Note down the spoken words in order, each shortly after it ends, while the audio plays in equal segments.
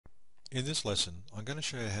In this lesson, I'm going to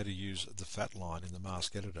show you how to use the Fatline in the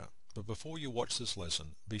mask editor. But before you watch this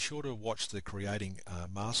lesson, be sure to watch the creating a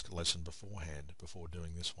mask lesson beforehand before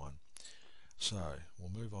doing this one. So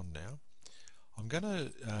we'll move on now. I'm going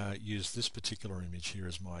to use this particular image here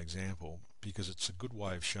as my example because it's a good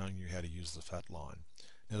way of showing you how to use the Fatline.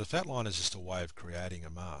 Now the Fatline is just a way of creating a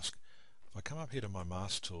mask. If I come up here to my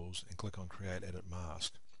mask tools and click on Create Edit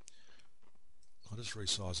Mask, I'll just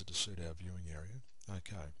resize it to suit our viewing area.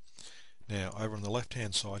 Okay. Now over on the left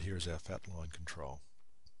hand side here is our Fatline control.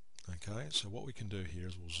 Okay, so what we can do here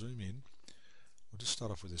is we'll zoom in. We'll just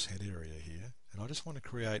start off with this head area here, and I just want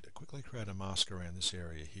to quickly create a mask around this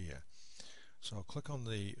area here. So I'll click on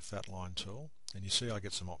the Fatline tool, and you see I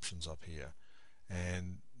get some options up here,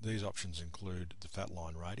 and these options include the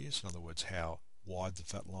Fatline radius, in other words how wide the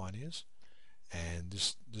Fatline is, and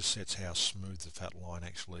this sets how smooth the Fatline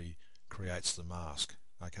actually creates the mask.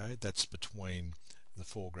 Okay, that's between the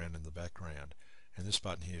foreground and the background, and this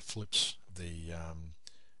button here flips the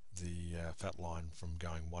Fatline from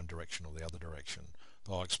going one direction or the other direction,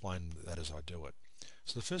 but I'll explain that as I do it.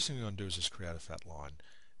 So the first thing I'm going to do is just create a Fatline.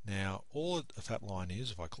 Now all a Fatline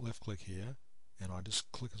is, if I left click here and I just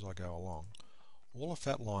click as I go along, all a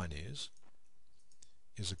Fatline is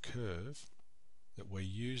a curve that we're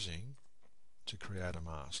using to create a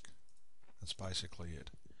mask. That's basically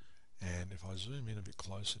it. And if I zoom in a bit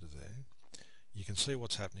closer to there, you can see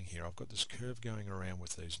what's happening here. I've got this curve going around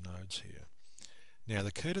with these nodes here. Now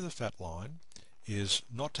the key to the Fatline is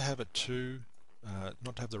not to have it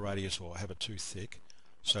not to have the radius or have it too thick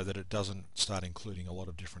so that it doesn't start including a lot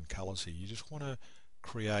of different colors here. You just want to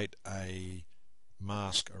create a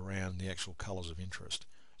mask around the actual colors of interest.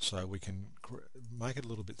 So we can make it a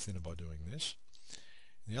little bit thinner by doing this.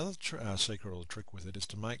 The other secret or trick with it is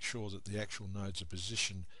to make sure that the actual nodes are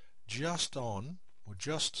positioned just on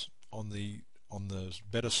the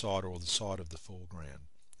better side or the side of the foreground,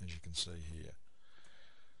 as you can see here.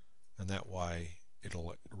 And that way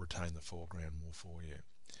it'll retain the foreground more for you.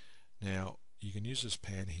 Now you can use this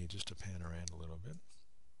pan here just to pan around a little bit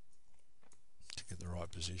to get the right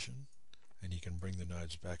position, and you can bring the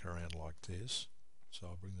nodes back around like this. So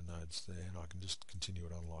I'll bring the nodes there and I can just continue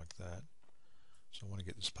it on like that. So I want to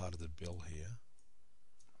get this part of the bill here,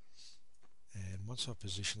 and once I've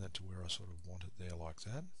positioned that to where I sort of want it there like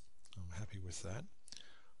that, I'm happy with that.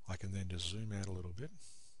 I can then just zoom out a little bit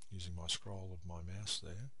using my scroll of my mouse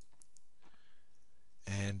there.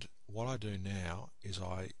 And what I do now is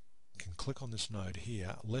I can click on this node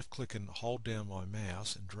here, left click and hold down my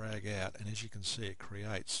mouse and drag out, and as you can see it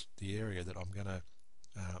creates the area that I'm going to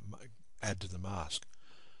add to the mask.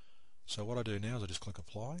 So what I do now is I just click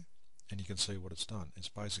apply, and you can see what it's done. It's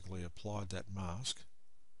basically applied that mask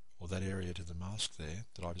or that area to the mask there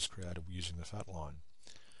that I just created using the Fatline.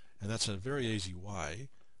 And that's a very easy way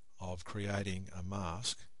of creating a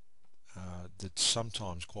mask that's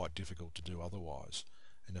sometimes quite difficult to do otherwise.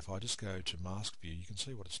 And if I just go to mask view, you can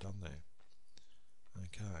see what it's done there.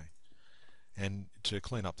 Okay, and to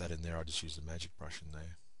clean up that in there, I just use the magic brush in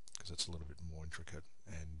there because it's a little bit more intricate,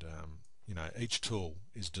 and you know, each tool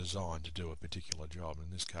is designed to do a particular job.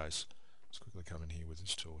 In this case, let's quickly come in here with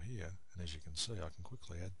this tool here, and as you can see I can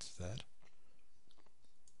quickly add to that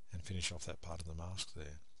and finish off that part of the mask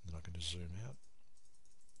there. Then I can just zoom out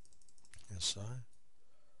as so.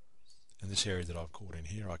 And this area that I've caught in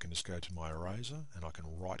here, I can just go to my eraser and I can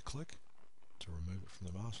right click to remove it from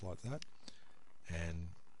the mask like that. And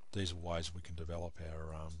these are ways we can develop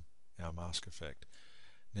our mask effect.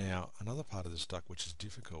 Now another part of this duck which is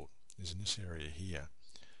difficult is in this area here,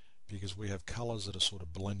 because we have colours that are sort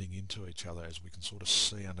of blending into each other, as we can sort of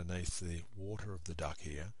see underneath the water of the duck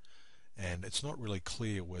here, and it's not really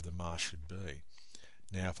clear where the mask should be.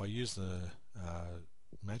 Now if I use the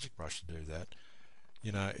magic brush to do that,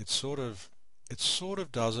 you know, it sort of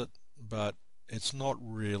does it, but it's not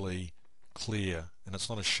really clear, and it's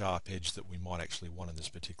not a sharp edge that we might actually want in this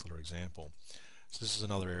particular example. So this is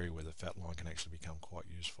another area where the Fatline can actually become quite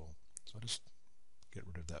useful. So I just get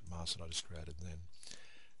rid of that mask that I just created then.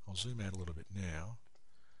 I'll zoom out a little bit now,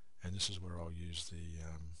 and this is where I'll use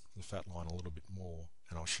the Fatline a little bit more,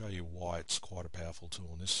 and I'll show you why it's quite a powerful tool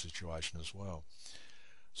in this situation as well.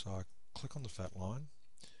 So I click on the Fatline,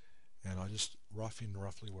 and I just rough in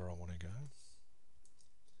roughly where I want to go,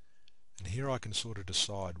 and here I can sort of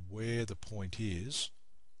decide where the point is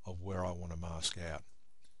of where I want to mask out.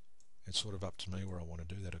 It's sort of up to me where I want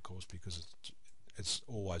to do that, of course, because it's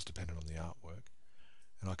always dependent on the artwork.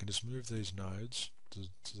 And I can just move these nodes to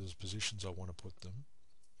the positions I want to put them,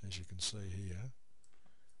 as you can see here,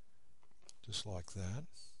 just like that,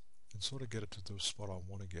 and sort of get it to the spot I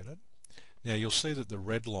want to get it. Now you'll see that the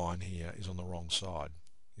red line here is on the wrong side.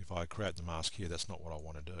 if I create the mask here, that's not what I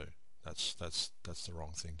want to do. That's the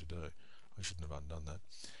wrong thing to do. I shouldn't have undone that.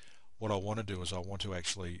 What I want to do is I want to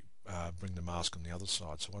actually bring the mask on the other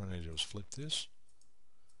side. So what I need to do is flip this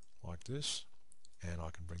like this, and I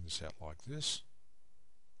can bring this out like this,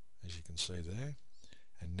 as you can see there.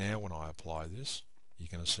 And now when I apply this, you're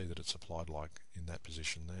going to see that it's applied like in that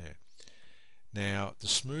position there. Now the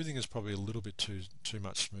smoothing is probably a little bit too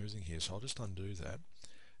much smoothing here, so I'll just undo that.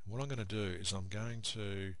 And what I'm going to do is I'm going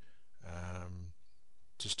to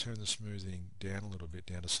just turn the smoothing down a little bit,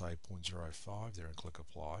 down to say 0.05 there, and click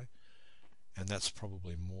apply, and that's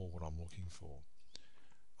probably more what I'm looking for.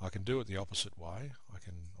 I can do it the opposite way.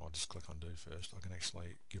 I'll just click undo first. I can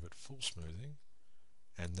actually give it full smoothing,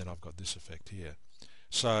 and then I've got this effect here.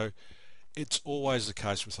 So it's always the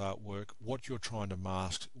case with artwork. What you're trying to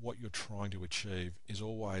mask, what you're trying to achieve, is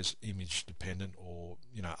always image dependent, or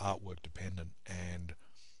artwork dependent, and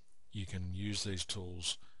you can use these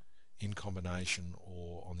tools in combination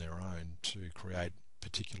or on their own to create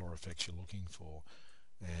particular effects you're looking for.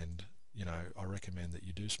 And I recommend that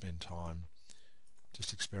you do spend time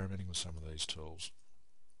just experimenting with some of these tools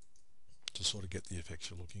to sort of get the effects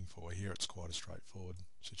you're looking for. Here it's quite a straightforward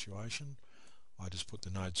situation. I just put the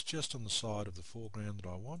nodes just on the side of the foreground that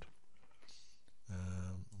I want.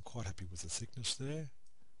 I'm quite happy with the thickness there.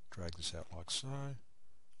 Drag this out like so.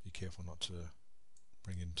 Be careful not to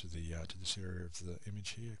bring into the to this area of the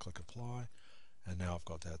image here. Click apply, and now I've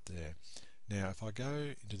got that there. Now if I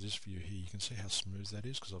go into this view here, you can see how smooth that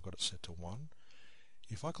is because I've got it set to 1.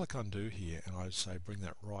 If I click undo here and I say bring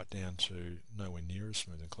that right down to nowhere near as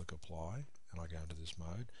smooth and click apply, and I go into this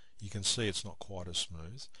mode, you can see it's not quite as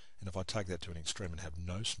smooth. And if I take that to an extreme and have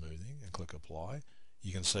no smoothing and click apply,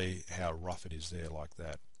 you can see how rough it is there like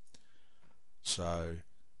that. So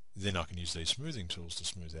then I can use these smoothing tools to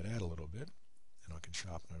smooth that out a little bit, and I can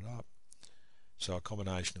sharpen it up. So a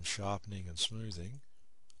combination of sharpening and smoothing,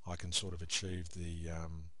 I can sort of achieve the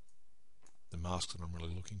mask that I'm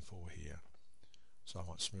really looking for here. So I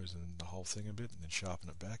might smoothen the whole thing a bit and then sharpen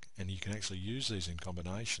it back, and you can actually use these in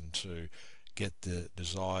combination to get the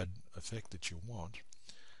desired effect that you want.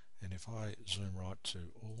 And if I zoom right to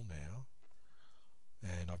all now,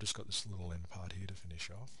 and I've just got this little end part here to finish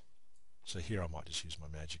off. So here I might just use my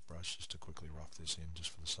magic brush just to quickly rough this in,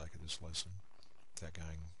 just for the sake of this lesson, without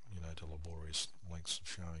going to laborious lengths of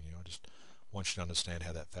showing you. I just want you to understand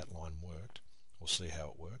how that fat line worked, or see how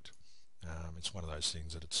it worked. It's one of those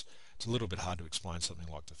things that it's a little bit hard to explain something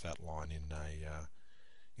like the fat line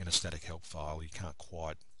in a static help file. You can't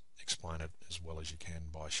quite explain it as well as you can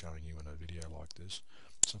by showing you in a video like this.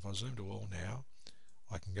 So if I zoom to all now,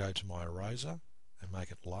 I can go to my eraser and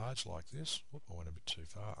make it large like this. Whoop, I went a bit too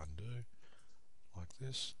far. Undo like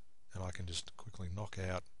this, and I can just quickly knock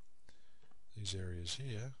out these areas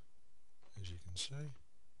here, as you can see.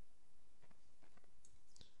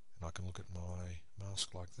 And I can look at my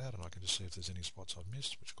mask like that, and I can just see if there's any spots I've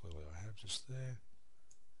missed, which clearly I have just there.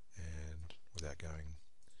 And without going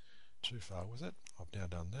too far with it, I've now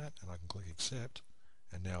done that, and I can click accept,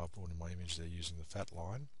 and now I've brought in my image there using the fat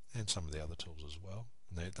line and some of the other tools as well.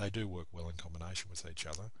 And they do work well in combination with each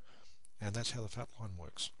other, and that's how the fat line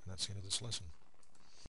works. And that's the end of this lesson.